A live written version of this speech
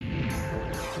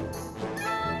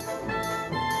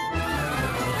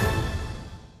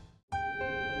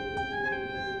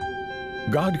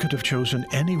God could have chosen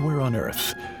anywhere on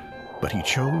earth, but he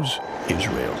chose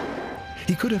Israel.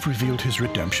 He could have revealed his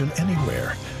redemption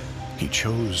anywhere. He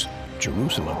chose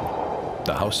Jerusalem.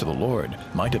 The house of the Lord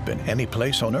might have been any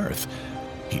place on earth.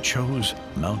 He chose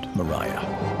Mount Moriah.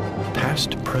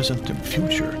 Past, present, and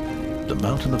future, the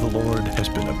mountain of the Lord has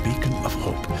been a beacon of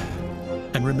hope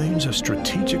and remains a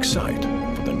strategic site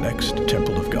for the next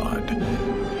temple of God.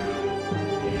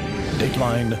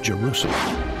 Dateline, Jerusalem,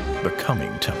 the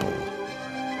coming temple.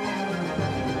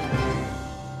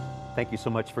 Thank you so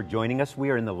much for joining us.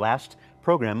 We are in the last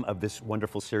program of this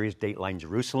wonderful series, Dateline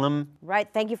Jerusalem. Right.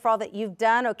 Thank you for all that you've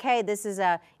done. Okay, this is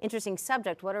an interesting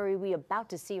subject. What are we about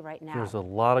to see right now? There's a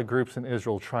lot of groups in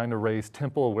Israel trying to raise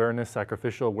temple awareness,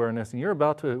 sacrificial awareness, and you're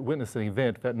about to witness an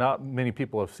event that not many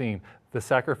people have seen, the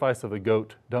sacrifice of a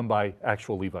goat done by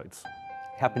actual Levites.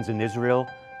 Happens in Israel.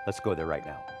 Let's go there right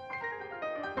now.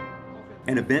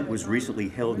 An event was recently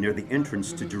held near the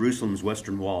entrance to Jerusalem's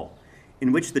Western Wall,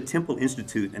 in which the Temple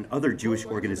Institute and other Jewish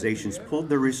organizations pulled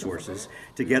their resources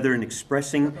together in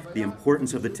expressing the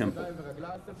importance of the temple.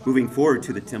 Moving forward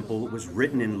to the temple was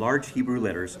written in large Hebrew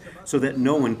letters so that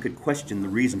no one could question the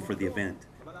reason for the event.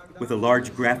 With a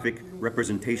large graphic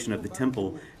representation of the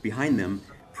temple behind them,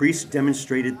 priests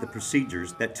demonstrated the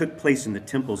procedures that took place in the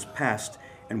temple's past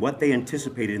and what they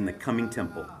anticipated in the coming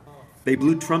temple. They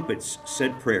blew trumpets,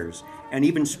 said prayers, and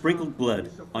even sprinkled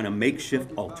blood on a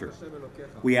makeshift altar.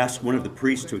 We asked one of the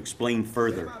priests to explain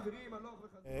further.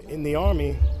 In the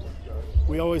army,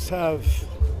 we always have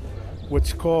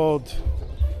what's called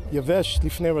Yavesh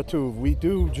Lifnei Ratuv. We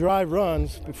do dry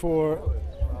runs before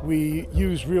we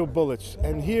use real bullets.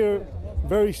 And here,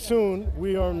 very soon,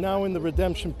 we are now in the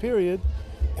redemption period,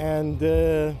 and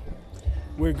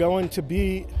we're going to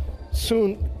be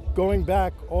soon going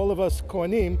back, all of us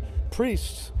Kohanim,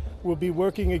 priests, will be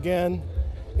working again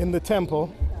in the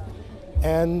temple,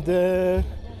 and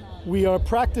we are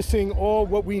practicing all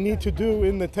what we need to do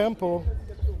in the temple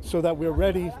so that we're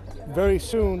ready very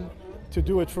soon to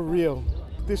do it for real.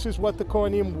 This is what the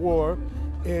Kohanim wore,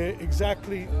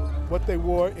 exactly what they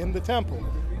wore in the temple,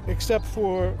 except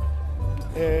for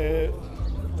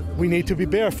we need to be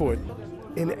barefoot.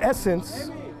 In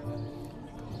essence,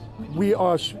 we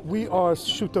are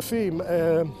shutafim,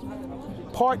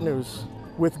 partners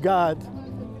with God,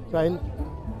 right?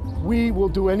 We will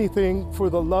do anything for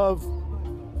the love,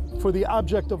 for the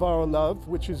object of our love,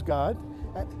 which is God,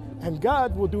 and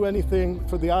God will do anything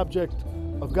for the object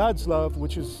of God's love,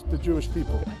 which is the Jewish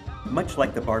people. Much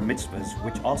like the bar mitzvahs,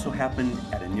 which also happened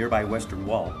at a nearby Western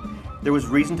Wall, there was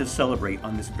reason to celebrate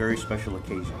on this very special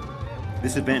occasion.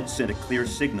 This event sent a clear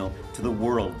signal to the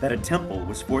world that a temple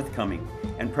was forthcoming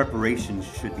and preparations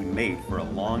should be made for a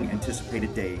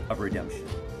long-anticipated day of redemption.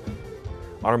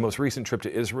 On our most recent trip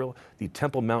to Israel, the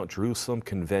Temple Mount Jerusalem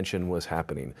Convention was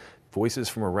happening. Voices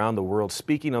from around the world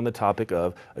speaking on the topic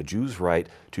of a Jew's right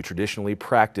to traditionally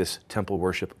practice temple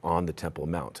worship on the Temple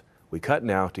Mount. We cut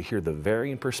now to hear the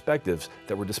varying perspectives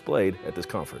that were displayed at this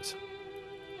conference.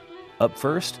 Up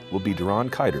first will be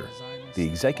Doron Kaider, the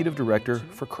Executive Director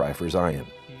for Cry for Zion,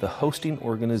 the hosting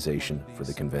organization for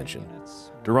the convention.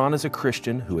 Doron is a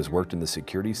Christian who has worked in the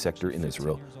security sector in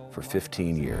Israel for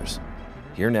 15 years.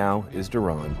 Here now is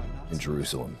Doron in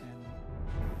Jerusalem.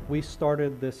 We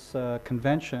started this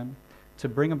convention to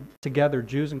bring together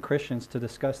Jews and Christians to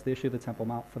discuss the issue of the Temple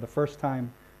Mount for the first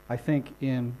time, I think,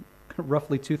 in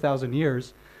roughly 2,000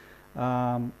 years,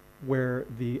 where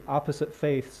the opposite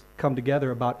faiths come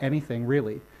together about anything,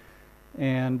 really.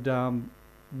 And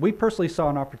we personally saw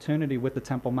an opportunity with the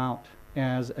Temple Mount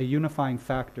as a unifying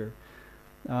factor.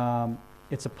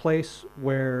 It's a place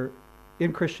where,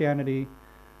 in Christianity,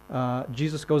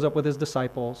 Jesus goes up with his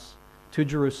disciples to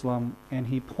Jerusalem, and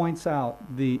he points out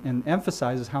and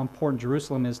emphasizes how important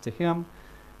Jerusalem is to him,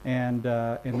 and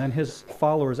then his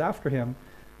followers after him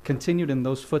continued in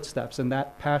those footsteps and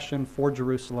that passion for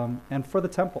Jerusalem and for the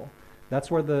temple.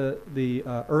 That's where the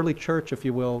early church, if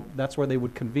you will, that's where they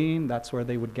would convene, that's where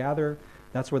they would gather,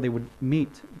 that's where they would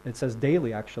meet. It says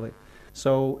daily, actually.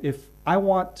 So if I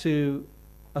want to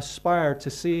aspire to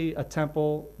see a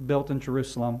temple built in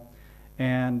Jerusalem,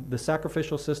 and the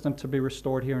sacrificial system to be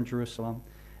restored here in Jerusalem,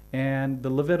 and the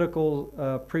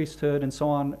Levitical priesthood and so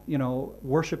on,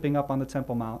 worshiping up on the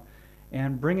Temple Mount,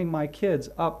 and bringing my kids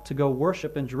up to go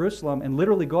worship in Jerusalem and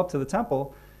literally go up to the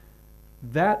temple,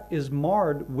 that is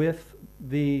marred with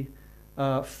the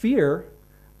fear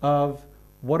of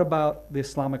what about the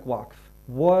Islamic Waqf?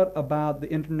 What about the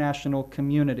international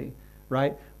community,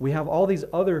 right? We have all these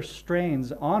other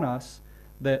strains on us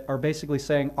that are basically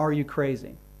saying, are you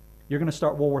crazy? You're going to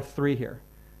start World War III here,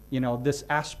 this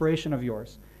aspiration of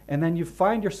yours. And then you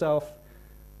find yourself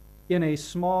in a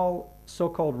small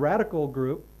so-called radical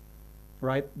group,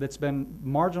 right, that's been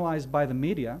marginalized by the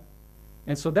media.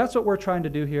 And so that's what we're trying to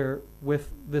do here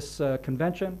with this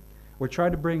convention. We're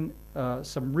trying to bring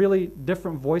some really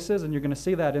different voices, and you're going to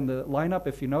see that in the lineup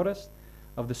if you notice,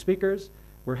 of the speakers.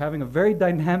 We're having a very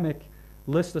dynamic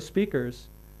list of speakers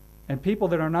and people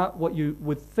that are not what you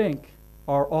would think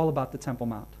are all about the Temple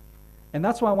Mount. And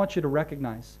that's why I want you to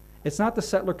recognize. It's not the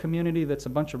settler community that's a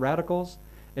bunch of radicals.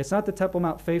 It's not the Temple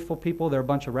Mount faithful people, they're a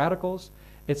bunch of radicals.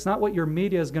 It's not what your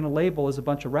media is going to label as a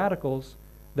bunch of radicals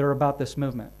that are about this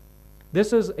movement.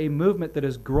 This is a movement that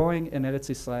is growing in Eretz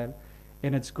Israel,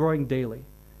 and it's growing daily.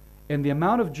 And the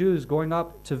amount of Jews going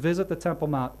up to visit the Temple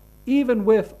Mount, even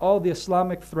with all the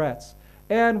Islamic threats,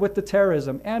 and with the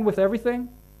terrorism, and with everything,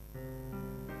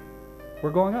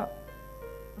 we're going up.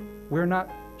 We're not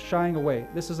shying away.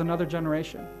 This is another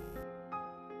generation.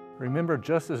 Remember,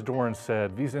 just as Doran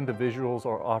said, these individuals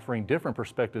are offering different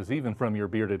perspectives even from your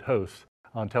bearded hosts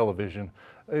on television.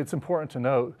 It's important to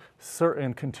note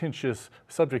certain contentious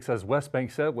subjects as West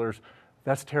Bank settlers,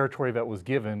 that's territory that was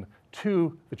given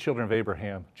to the children of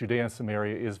Abraham. Judea and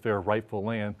Samaria is their rightful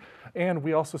land. And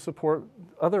we also support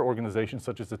other organizations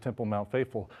such as the Temple Mount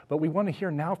Faithful. But we want to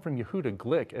hear now from Yehuda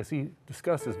Glick as he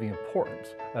discusses the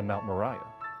importance of Mount Moriah.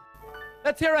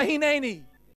 Let's hear a Hineni.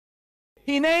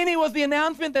 Hineni was the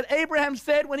announcement that Abraham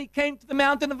said when he came to the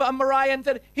mountain of Moriah and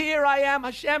said, "Here I am,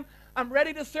 Hashem, I'm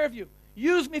ready to serve you.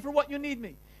 Use me for what you need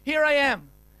me. Here I am."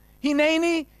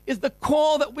 Hineni is the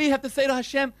call that we have to say to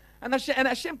Hashem, and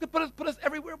Hashem could put us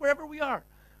everywhere, wherever we are.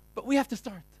 But we have to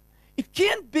start. It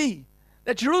can't be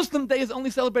that Jerusalem Day is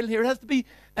only celebrated here. It has to be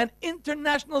an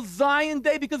international Zion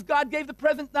Day because God gave the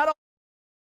present not only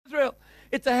to Israel.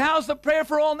 It's a house of prayer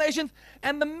for all nations.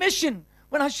 And the mission,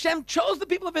 when Hashem chose the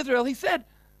people of Israel, he said,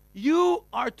 you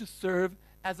are to serve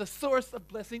as a source of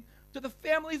blessing to the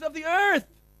families of the earth.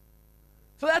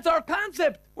 So that's our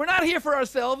concept. We're not here for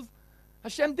ourselves.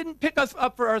 Hashem didn't pick us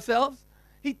up for ourselves.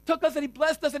 He took us and he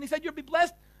blessed us and he said, you'll be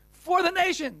blessed for the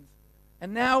nations.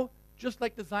 And now, just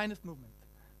like the Zionist movement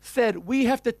said, we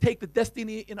have to take the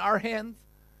destiny in our hands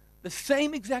the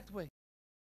same exact way.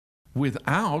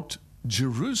 Without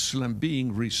Jerusalem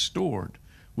being restored,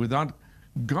 without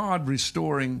God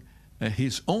restoring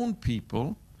his own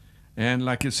people, and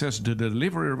like it says, the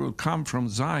deliverer will come from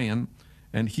Zion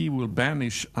and he will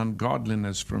banish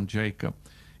ungodliness from Jacob.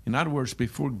 In other words,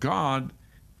 before God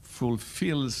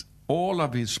fulfills all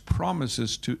of his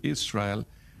promises to Israel,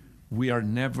 we are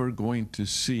never going to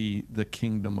see the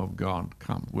kingdom of God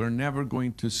come. We're never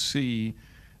going to see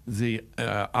the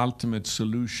ultimate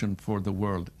solution for the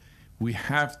world. We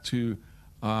have to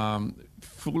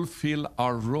fulfill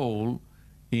our role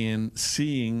in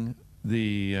seeing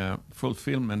the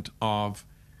fulfillment of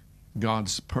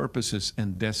God's purposes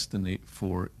and destiny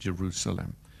for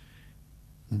Jerusalem.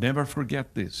 Never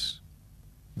forget this.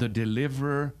 The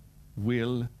deliverer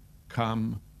will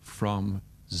come from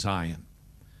Zion.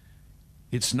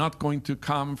 It's not going to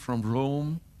come from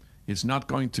Rome. It's not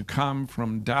going to come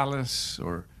from Dallas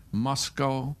or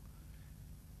Moscow.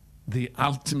 The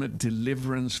ultimate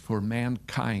deliverance for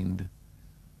mankind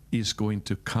is going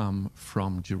to come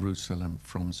from Jerusalem,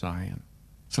 from Zion.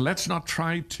 So let's not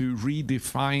try to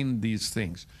redefine these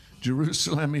things.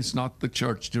 Jerusalem is not the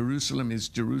church. Jerusalem is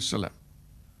Jerusalem.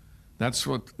 That's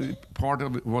what part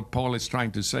of what Paul is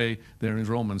trying to say there in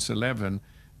Romans 11,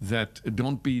 that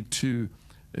don't be too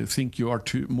think you are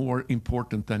too more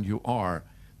important than you are.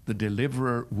 The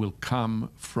deliverer will come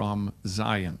from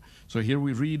Zion. So here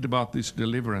we read about this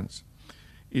deliverance.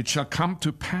 It shall come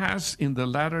to pass in the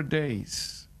latter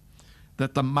days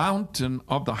that the mountain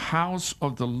of the house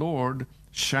of the Lord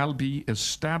shall be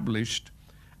established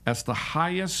as the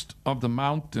highest of the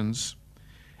mountains,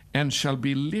 and shall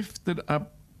be lifted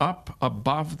up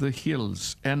above the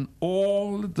hills, and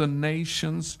all the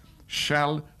nations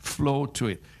shall flow to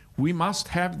it. We must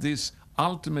have this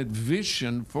ultimate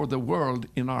vision for the world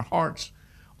in our hearts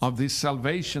of this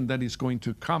salvation that is going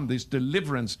to come, this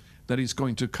deliverance that is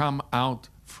going to come out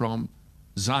from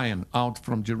Zion, out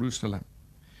from Jerusalem.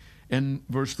 And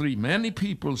verse 3, many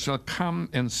people shall come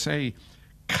and say,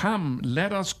 come,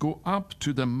 let us go up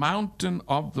to the mountain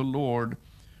of the Lord,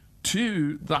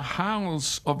 to the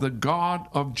house of the God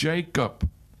of Jacob,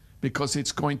 because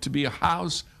it's going to be a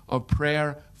house of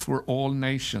prayer for all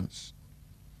nations.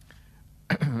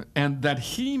 And that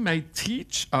he may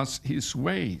teach us his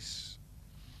ways,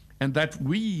 and that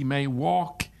we may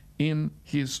walk in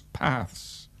his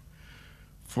paths.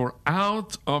 For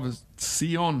out of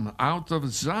Zion, out of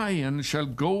Zion shall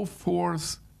go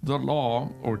forth the law,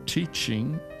 or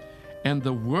teaching, and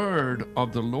the word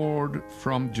of the Lord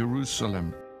from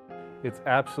Jerusalem. It's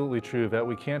absolutely true that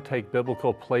we can't take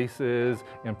biblical places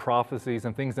and prophecies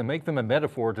and things and make them a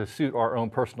metaphor to suit our own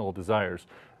personal desires.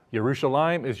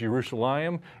 Jerusalem is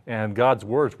Jerusalem, and God's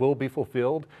words will be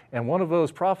fulfilled. And one of those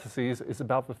prophecies is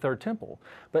about the third temple.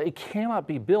 But it cannot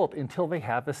be built until they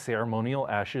have the ceremonial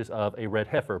ashes of a red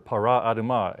heifer, para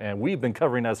adumah. And we've been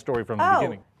covering that story from the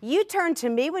beginning. You turned to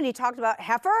me when you talked about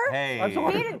heifer? Hey.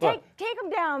 Take them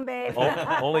down, babe.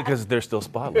 Only because they're still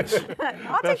spotless.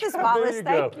 I'll take the spotless,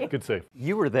 thank you. Good save.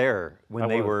 You were there when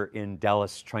they were in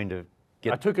Dallas trying to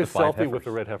get I took a the 5 selfie heifers. with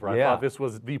the red heifer. I Yeah. thought this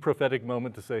was the prophetic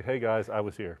moment to say, hey guys, I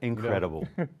was here. Incredible.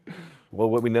 Well,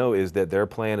 what we know is that their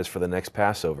plan is for the next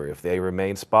Passover. If they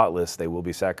remain spotless, they will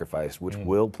be sacrificed, which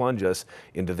will plunge us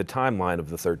into the timeline of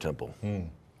the third temple.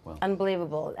 Well.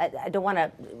 Unbelievable. I don't want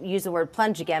to use the word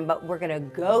plunge again, but we're going to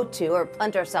go to or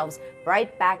plunge ourselves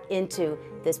right back into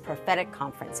this prophetic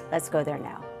conference. Let's go there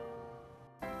now.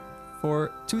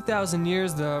 For 2,000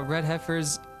 years, the red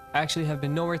heifers actually have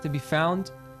been nowhere to be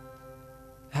found,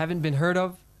 haven't been heard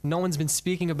of, no one's been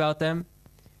speaking about them,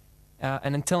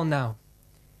 and until now.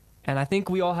 And I think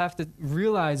we all have to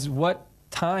realize what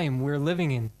time we're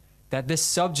living in, that this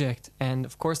subject, and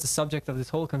of course the subject of this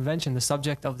whole convention, the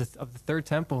subject of the third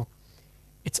temple,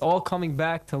 it's all coming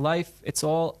back to life, it's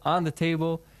all on the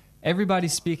table,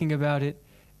 everybody's speaking about it,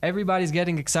 everybody's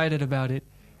getting excited about it,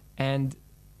 and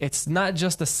it's not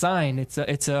just a sign,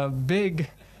 it's a big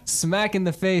smack in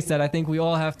the face that I think we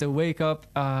all have to wake up,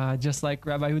 just like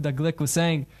Rabbi Yehuda Glick was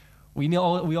saying. We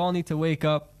all need to wake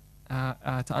up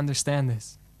to understand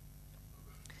this.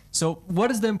 So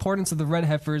what is the importance of the red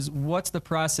heifers? What's the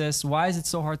process? Why is it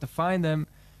so hard to find them?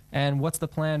 And what's the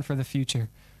plan for the future?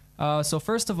 So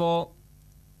first of all,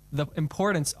 the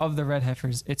importance of the red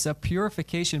heifers. It's a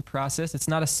purification process. It's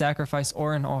not a sacrifice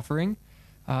or an offering.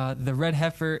 The red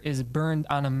heifer is burned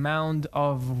on a mound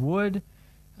of wood,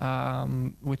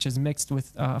 which is mixed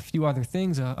with a few other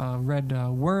things, a red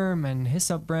worm and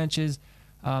hyssop branches,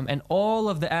 and all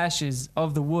of the ashes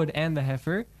of the wood and the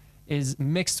heifer is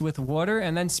mixed with water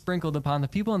and then sprinkled upon the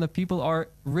people, and the people are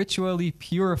ritually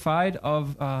purified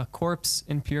of corpse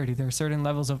impurity. There are certain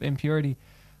levels of impurity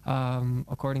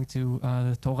according to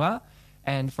the Torah,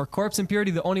 and for corpse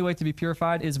impurity, the only way to be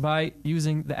purified is by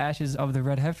using the ashes of the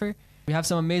red heifer. We have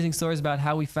some amazing stories about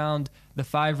how we found the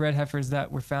 5 red heifers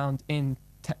that were found in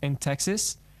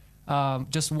Texas.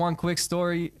 Just one quick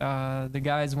story. The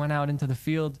guys went out into the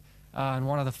field on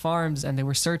one of the farms, and they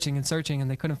were searching and searching,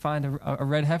 and they couldn't find a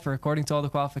red heifer according to all the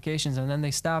qualifications. And then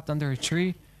they stopped under a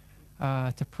tree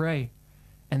to pray.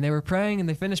 And they were praying, and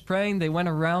they finished praying. They went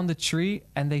around the tree,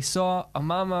 and they saw a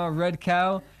mama red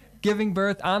cow giving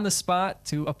birth on the spot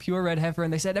to a pure red heifer.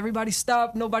 And they said, everybody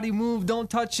stop, nobody move, don't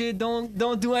touch it, don't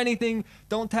do anything,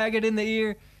 don't tag it in the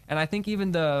ear. And I think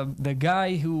even the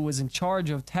guy who was in charge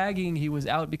of tagging, he was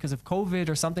out because of COVID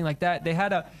or something like that.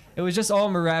 It was just all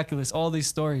miraculous, all these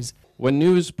stories. When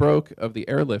news broke of the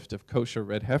airlift of kosher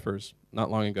red heifers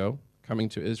not long ago coming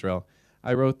to Israel,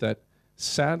 I wrote that,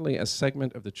 sadly, a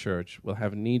segment of the church will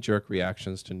have knee-jerk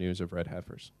reactions to news of red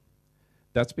heifers.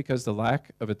 That's because the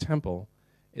lack of a temple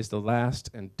is the last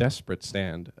and desperate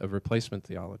stand of replacement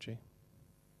theology.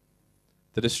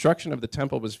 The destruction of the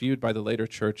temple was viewed by the later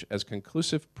church as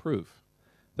conclusive proof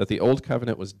that the old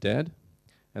covenant was dead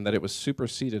and that it was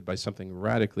superseded by something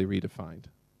radically redefined.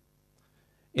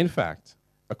 In fact,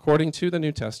 according to the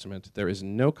New Testament, there is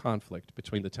no conflict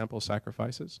between the temple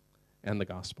sacrifices and the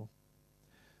gospel.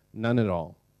 None at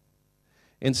all.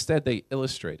 Instead, they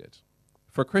illustrate it.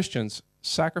 For Christians,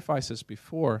 sacrifices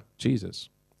before Jesus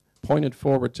pointed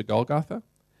forward to Golgotha,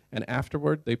 and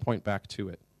afterward they point back to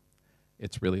it.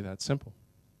 It's really that simple.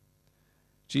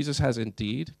 Jesus has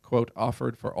indeed, quote,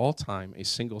 offered for all time a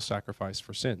single sacrifice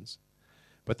for sins,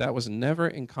 but that was never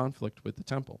in conflict with the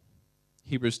temple.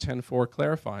 Hebrews 10:4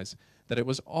 clarifies that it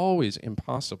was always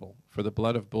impossible for the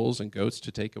blood of bulls and goats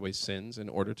to take away sins in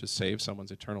order to save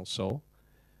someone's eternal soul,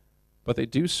 but they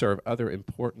do serve other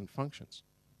important functions.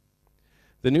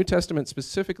 The New Testament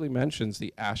specifically mentions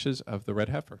the ashes of the red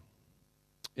heifer.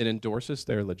 It endorses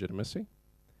their legitimacy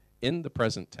in the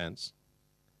present tense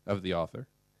of the author,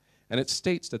 and it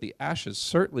states that the ashes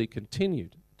certainly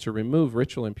continued to remove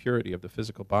ritual impurity of the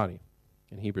physical body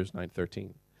in Hebrews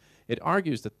 9:13. It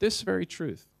argues that this very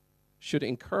truth should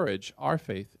encourage our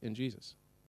faith in Jesus.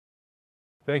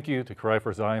 Thank you to Cry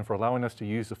for Zion for allowing us to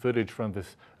use the footage from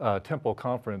this temple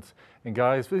conference. And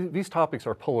guys, these topics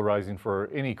are polarizing for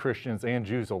any Christians and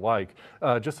Jews alike.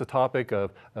 Just the topic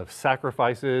of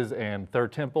sacrifices and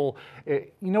Third Temple.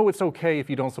 It's okay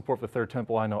if you don't support the Third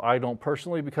Temple. I know I don't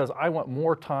personally, because I want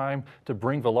more time to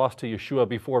bring the lost to Yeshua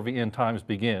before the end times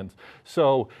begins.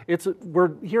 So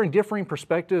we're hearing differing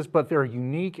perspectives, but they're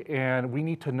unique, and we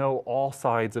need to know all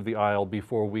sides of the aisle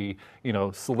before we,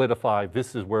 solidify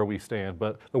this is where we stand.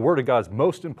 But the Word of God is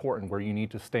most important where you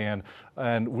need to stand.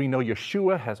 And we know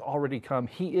Yeshua has already come.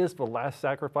 He is the last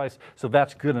sacrifice, so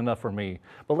that's good enough for me.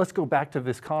 But let's go back to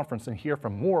this conference and hear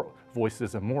from more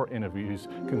voices and more interviews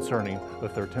concerning the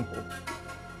Third Temple.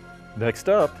 Next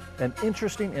up, an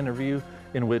interesting interview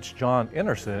in which John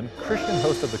Anderson, Christian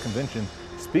host of the convention,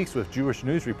 speaks with Jewish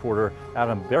news reporter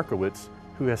Adam Berkowitz,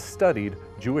 who has studied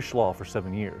Jewish law for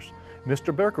 7 years.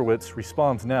 Mr. Berkowitz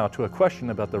responds now to a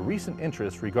question about the recent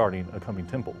interest regarding a coming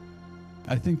temple.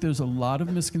 I think there's a lot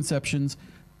of misconceptions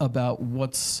about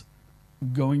what's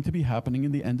going to be happening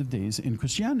in the end of days in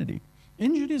Christianity,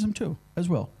 in Judaism too, as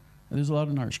well. And there's a lot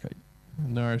of narishkeit.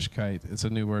 Narishkeit, it's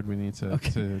a new word we need to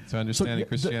understand in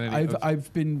Christianity.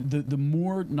 I've been, the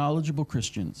more knowledgeable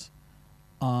Christians,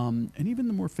 and even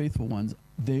the more faithful ones,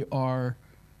 they are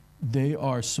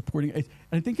supporting, and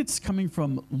I think it's coming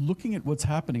from looking at what's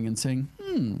happening and saying,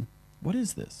 what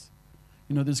is this?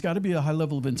 There's got to be a high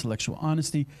level of intellectual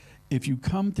honesty. If you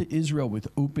come to Israel with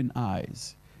open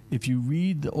eyes, if you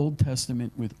read the Old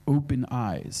Testament with open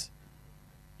eyes,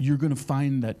 you're going to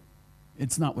find that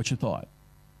it's not what you thought.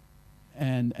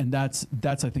 And that's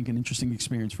I think an interesting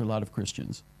experience for a lot of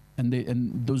Christians.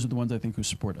 And those are the ones I think who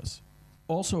support us.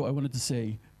 Also, I wanted to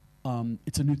say,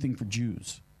 it's a new thing for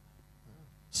Jews.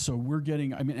 So we're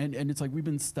getting, and it's like we've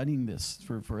been studying this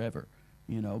for forever,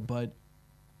 but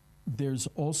there's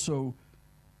also,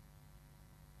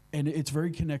 and it's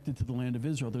very connected to the land of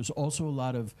Israel, there's also a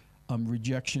lot of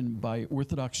rejection by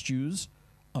Orthodox Jews,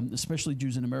 especially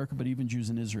Jews in America, but even Jews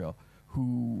in Israel,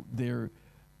 who they're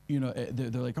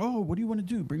like, oh, what do you want to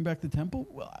do? Bring back the temple?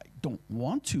 Well, I don't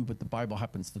want to, but the Bible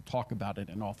happens to talk about it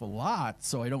an awful lot,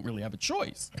 so I don't really have a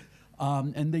choice.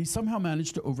 And they somehow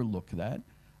managed to overlook that.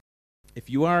 If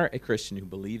you are a Christian who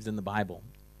believes in the Bible,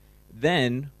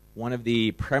 then one of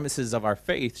the premises of our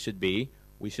faith should be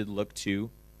we should look to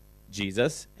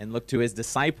Jesus and look to his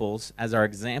disciples as our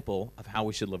example of how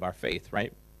we should live our faith,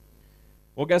 right?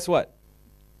 Well, guess what?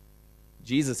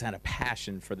 Jesus had a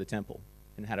passion for the temple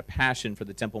and had a passion for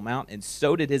the Temple Mount, and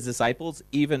so did his disciples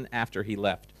even after he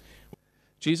left.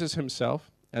 Jesus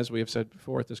himself, as we have said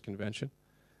before at this convention,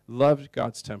 loved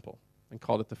God's temple and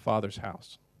called it the Father's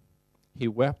house. He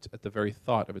wept at the very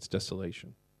thought of its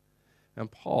desolation.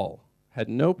 And Paul had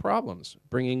no problems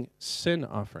bringing sin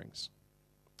offerings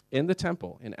in the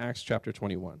temple in Acts chapter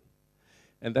 21.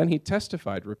 And then he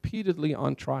testified repeatedly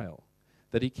on trial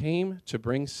that he came to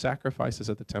bring sacrifices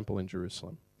at the temple in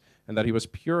Jerusalem, and that he was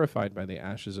purified by the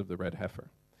ashes of the red heifer.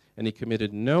 And he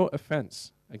committed no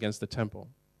offense against the temple.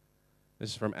 This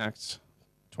is from Acts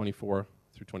 24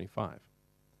 through 25.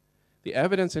 The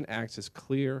evidence in Acts is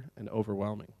clear and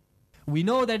overwhelming. We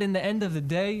know that in the end of the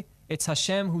day, it's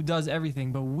Hashem who does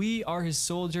everything, but we are his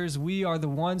soldiers. We are the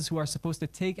ones who are supposed to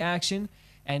take action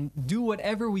and do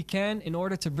whatever we can in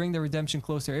order to bring the redemption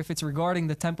closer. If it's regarding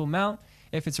the Temple Mount,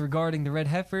 if it's regarding the red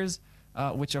heifers,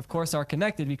 which of course are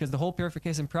connected, because the whole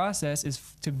purification process is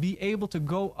to be able to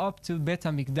go up to Bet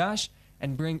HaMikdash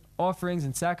and bring offerings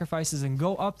and sacrifices and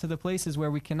go up to the places where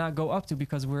we cannot go up to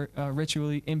because we're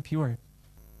ritually impure.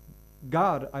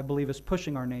 God, I believe, is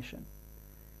pushing our nation.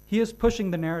 He is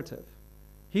pushing the narrative.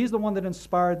 He's the one that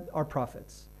inspired our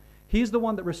prophets. He's the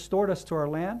one that restored us to our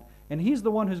land, and he's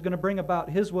the one who's going to bring about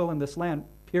his will in this land,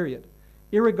 period,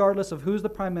 irregardless of who's the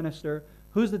prime minister,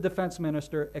 who's the defense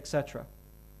minister, etc.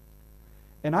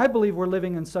 And I believe we're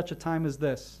living in such a time as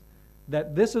this,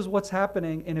 that this is what's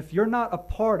happening, and if you're not a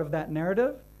part of that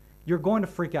narrative, you're going to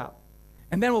freak out.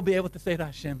 And then we'll be able to say to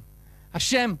Hashem,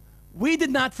 Hashem, we did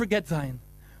not forget Zion.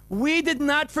 We did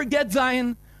not forget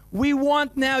Zion. We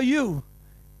want now you.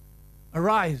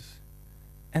 Arise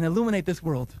and illuminate this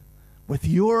world with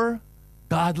your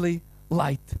godly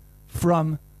light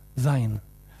from Zion.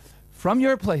 From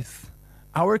your place,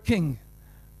 our King,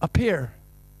 appear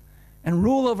and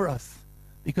rule over us,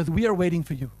 because we are waiting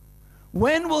for you.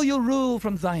 When will you rule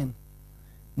from Zion?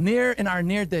 Near in our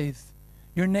near days,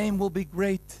 your name will be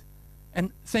great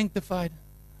and sanctified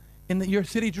in your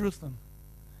city, Jerusalem,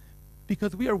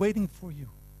 because we are waiting for you.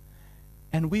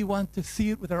 And we want to see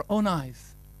it with our own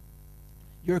eyes,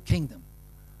 your kingdom,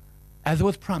 as it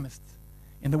was promised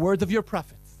in the words of your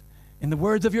prophets, in the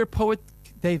words of your poet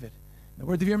David, in the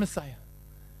words of your Messiah.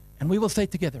 And we will say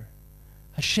together,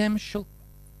 Hashem shall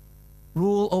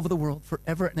rule over the world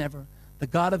forever and ever, the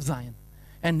God of Zion.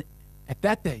 And at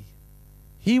that day,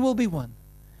 he will be one,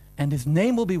 and his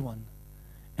name will be one,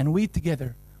 and we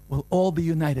together will all be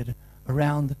united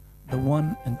around the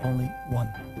one and only one.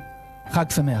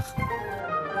 Chag Sameach.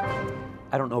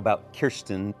 I don't know about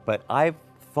Kirsten, but I've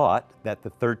thought that the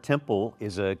third temple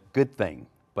is a good thing,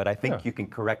 but I think you can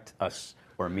correct us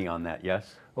or me on that,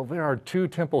 yes? Well, there are 2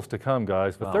 temples to come,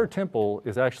 guys. The third temple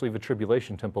is actually the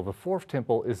tribulation temple. The fourth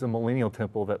temple is the millennial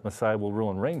temple that Messiah will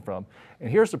rule and reign from. And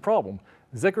here's the problem.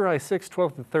 Zechariah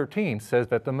 6:12-13 says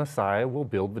that the Messiah will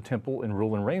build the temple and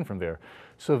rule and reign from there.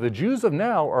 So the Jews of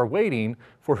now are waiting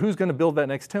for who's going to build that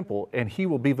next temple, and he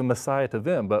will be the Messiah to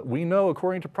them. But we know,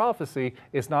 according to prophecy,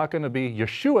 it's not going to be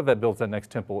Yeshua that builds that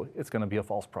next temple. It's going to be a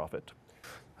false prophet.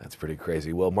 That's pretty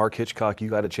crazy. Well, Mark Hitchcock, you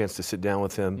got a chance to sit down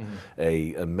with him,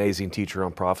 an amazing teacher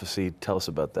on prophecy. Tell us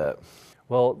about that.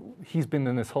 Well, he's been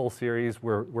in this whole series.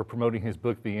 We're promoting his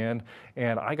book, The End,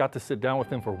 and I got to sit down with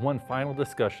him for one final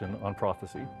discussion on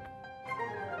prophecy.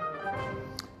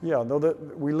 Yeah, though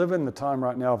we live in the time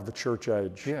right now of the church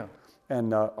age. Yeah.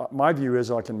 And my view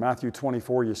is, like in Matthew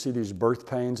 24, you see these birth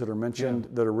pains that are mentioned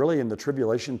that are really in the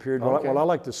tribulation period. Okay. What I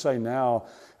like to say now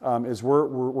is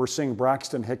we're seeing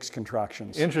Braxton Hicks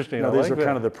contractions. Interesting. You know, these are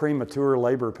kind of the premature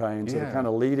labor pains that are kind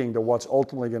of leading to what's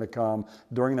ultimately going to come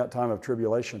during that time of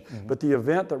tribulation. But the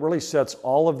event that really sets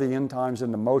all of the end times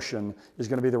into motion is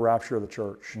going to be the rapture of the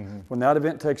church. When that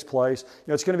event takes place,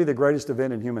 it's going to be the greatest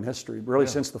event in human history, really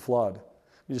since the flood.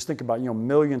 You just think about,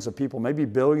 millions of people, maybe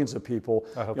billions of people,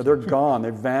 they're gone,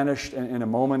 they've vanished in a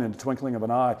moment, in the twinkling of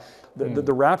an eye.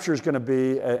 The rapture is going to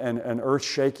be an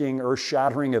earth-shaking,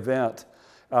 earth-shattering event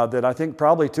that I think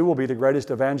probably too will be the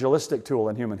greatest evangelistic tool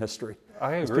in human history.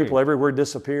 I agree. As people everywhere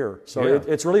disappear. So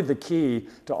it's really the key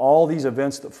to all these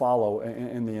events that follow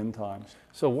in the end times.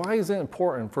 So why is it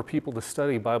important for people to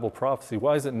study Bible prophecy?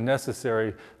 Why is it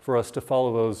necessary for us to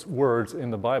follow those words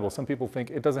in the Bible? Some people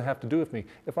think it doesn't have to do with me.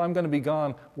 If I'm going to be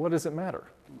gone, what does it matter?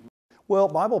 Well,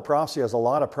 Bible prophecy has a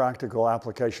lot of practical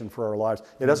application for our lives.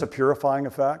 It has a purifying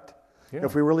effect. Yeah.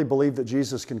 If we really believe that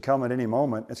Jesus can come at any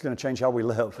moment, it's going to change how we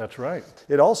live. That's right.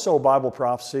 It also, Bible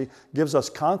prophecy, gives us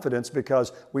confidence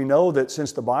because we know that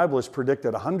since the Bible has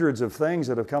predicted hundreds of things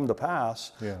that have come to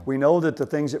pass, we know that the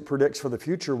things it predicts for the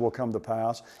future will come to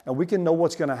pass, and we can know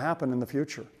what's going to happen in the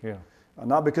future. Yeah.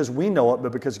 Not because we know it,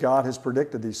 but because God has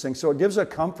predicted these things. So it gives a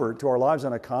comfort to our lives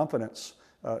and a confidence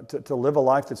to live a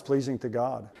life that's pleasing to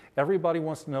God. Everybody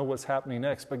wants to know what's happening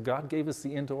next, but God gave us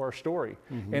the end to our story.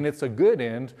 And it's a good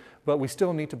end, but we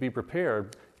still need to be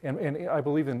prepared. And I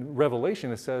believe in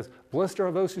Revelation it says, blessed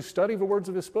are those who study the words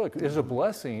of this book. There's a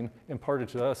blessing imparted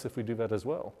to us if we do that as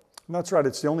well. That's right.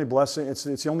 It's the only blessing. It's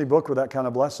the only book with that kind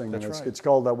of blessing. That's right. It's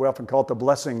called, we often call it the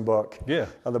blessing book. Yeah.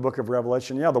 The book of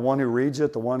Revelation. Yeah, the one who reads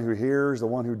it, the one who hears, the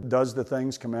one who does the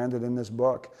things commanded in this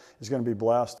book is going to be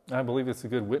blessed. I believe it's a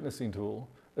good witnessing tool,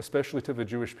 especially to the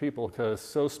Jewish people, because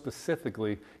so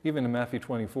specifically, even in Matthew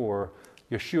 24,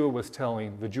 Yeshua was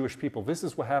telling the Jewish people, this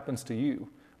is what happens to you.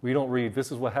 We don't read,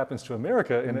 this is what happens to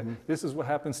America, and this is what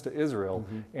happens to Israel.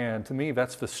 And to me,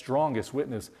 that's the strongest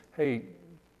witness. Hey,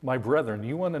 my brethren,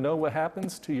 you want to know what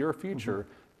happens to your future?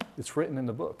 It's written in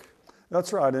the book.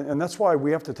 That's right, and that's why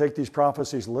we have to take these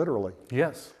prophecies literally.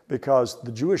 Yes. Because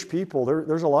the Jewish people,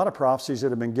 there's a lot of prophecies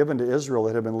that have been given to Israel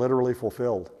that have been literally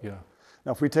fulfilled. Yeah.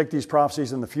 Now, if we take these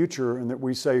prophecies in the future and that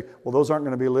we say, well, those aren't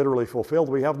going to be literally fulfilled,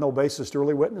 we have no basis to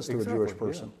really witness to a Jewish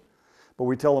person. Yeah. But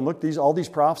we tell them, look, all these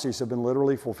prophecies have been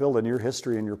literally fulfilled in your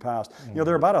history and your past. There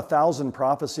are about 1,000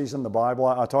 prophecies in the Bible.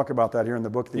 I talk about that here in the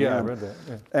book, The End. I read that.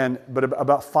 Yeah. But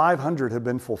about 500 have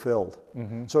been fulfilled.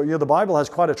 So, the Bible has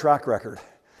quite a track record.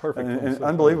 Perfect. An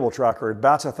unbelievable track record.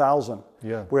 Bats 1,000.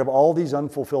 Yeah. We have all these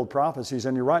unfulfilled prophecies,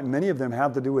 and you're right, many of them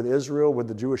have to do with Israel, with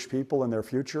the Jewish people and their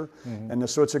future. And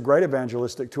so it's a great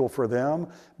evangelistic tool for them,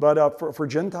 but for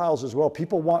Gentiles as well.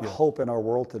 People want hope in our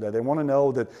world today. They want to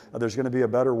know that there's going to be a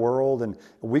better world, and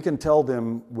we can tell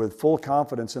them with full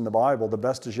confidence in the Bible, the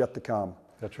best is yet to come.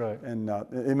 That's right. And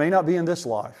it may not be in this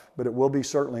life, but it will be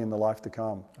certainly in the life to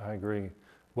come. I agree.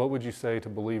 What would you say to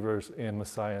believers in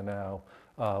Messiah now?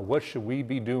 What should we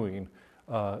be doing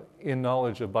in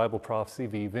knowledge of Bible prophecy,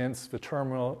 the events, the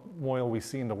turmoil we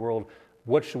see in the world?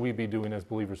 What should we be doing as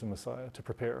believers in Messiah to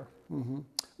prepare?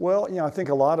 Well, I think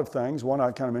a lot of things. One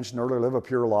I kind of mentioned earlier, live a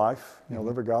pure life,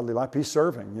 live a godly life, be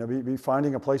serving, be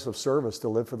finding a place of service to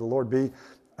live for the Lord, be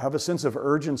have a sense of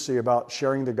urgency about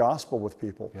sharing the gospel with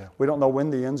people. Yeah. We don't know when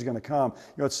the end's going to come.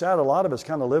 It's sad, a lot of us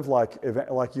kind of live like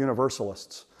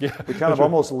universalists. Yeah. We kind of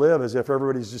almost live as if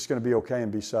everybody's just going to be okay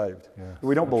and be saved. Yeah.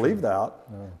 We don't believe that,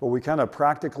 but we kind of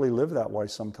practically live that way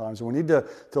sometimes. And we need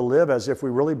to live as if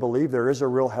we really believe there is a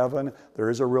real heaven,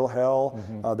 there is a real hell,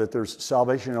 that there's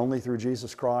salvation only through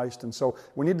Jesus Christ. And so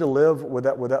we need to live with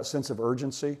that sense of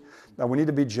urgency. We need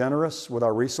to be generous with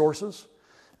our resources.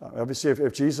 Obviously,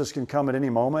 if Jesus can come at any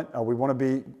moment, we want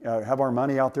to have our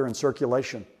money out there in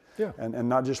circulation, and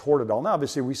not just hoard it all. Now,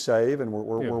 obviously, we save and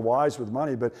we're wise with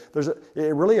money, but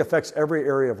it really affects every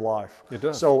area of life. It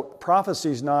does. So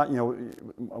prophecy's not,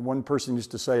 one person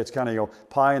used to say it's kind of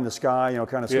pie in the sky,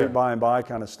 kind of sweet by and by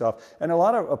kind of stuff. And a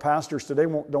lot of pastors today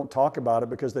don't talk about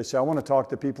it because they say, I want to talk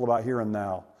to people about here and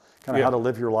now. Kind of how to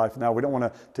live your life now. We don't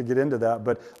want to get into that,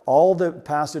 but all the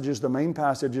passages, the main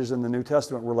passages in the New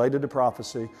Testament related to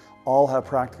prophecy, all have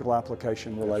practical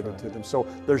application related to them. So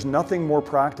there's nothing more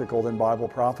practical than Bible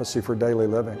prophecy for daily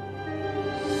living.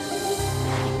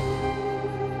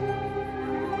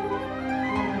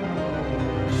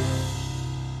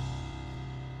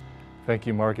 Thank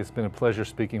you, Mark. It's been a pleasure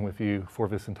speaking with you for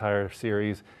this entire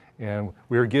series. And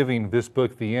we're giving this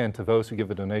book, The End, to those who give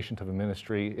a donation to the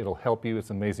ministry. It'll help you. It's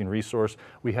an amazing resource.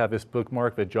 We have this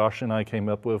bookmark that Josh and I came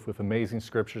up with amazing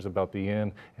scriptures about the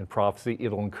end and prophecy.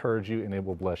 It'll encourage you and it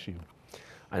will bless you.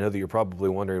 I know that you're probably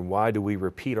wondering, why do we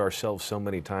repeat ourselves so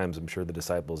many times? I'm sure the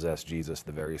disciples asked Jesus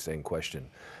the very same question.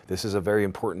 This is a very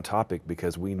important topic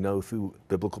because we know through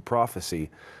biblical prophecy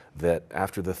that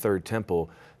after the third temple,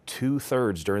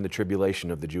 2/3 during the tribulation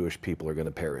of the Jewish people are going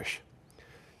to perish.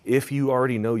 If you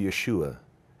already know Yeshua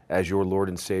as your Lord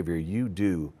and Savior, you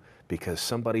do, because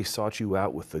somebody sought you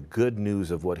out with the good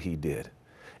news of what He did.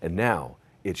 And now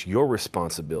it's your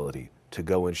responsibility to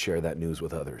go and share that news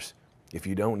with others. If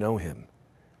you don't know Him,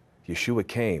 Yeshua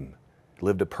came,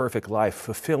 lived a perfect life,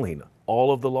 fulfilling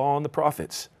all of the law and the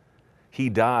prophets. He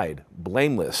died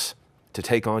blameless to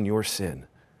take on your sin.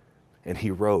 And He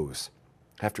rose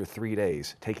after 3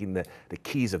 days, taking the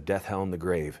keys of death, hell, and the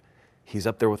grave. He's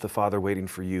up there with the Father waiting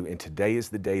for you, and today is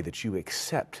the day that you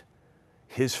accept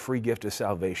His free gift of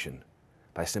salvation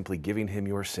by simply giving Him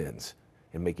your sins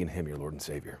and making Him your Lord and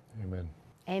Savior. Amen.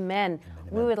 Amen.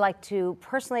 We would like to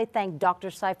personally thank Dr.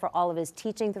 Sy for all of his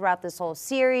teaching throughout this whole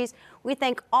series. We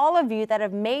thank all of you that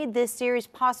have made this series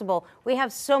possible. We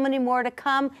have so many more to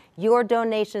come. Your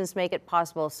donations make it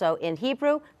possible. So in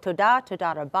Hebrew, Todah,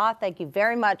 Todah Rabbah, thank you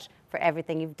very much for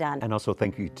everything you've done. And also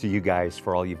thank you to you guys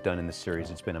for all you've done in this series.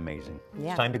 It's been amazing. Yeah.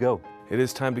 It's time to go. It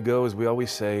is time to go, as we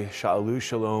always say, Sha'alu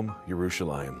Shalom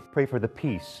Yerushalayim. Pray for the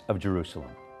peace of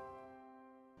Jerusalem.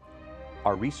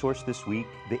 Our resource this week,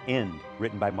 The End,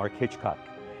 written by Mark Hitchcock.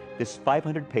 This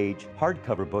 500-page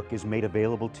hardcover book is made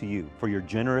available to you for your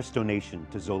generous donation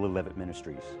to Zola Levitt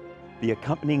Ministries. The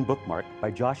accompanying bookmark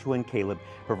by Joshua and Caleb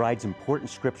provides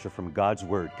important scripture from God's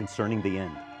Word concerning the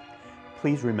end.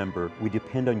 Please remember, we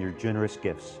depend on your generous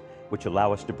gifts, which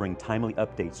allow us to bring timely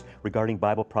updates regarding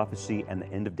Bible prophecy and the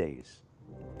end of days.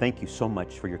 Thank you so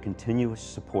much for your continuous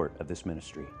support of this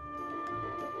ministry.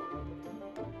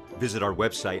 Visit our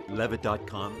website,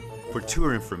 levitt.com, for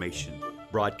tour information,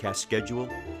 broadcast schedule,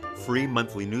 free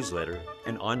monthly newsletter,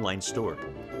 and online store.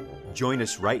 Join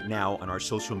us right now on our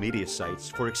social media sites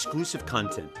for exclusive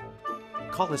content.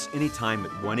 Call us anytime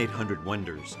at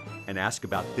 1-800-WONDERS and ask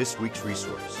about this week's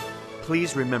resource.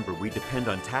 Please remember, we depend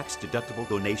on tax-deductible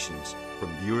donations from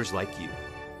viewers like you.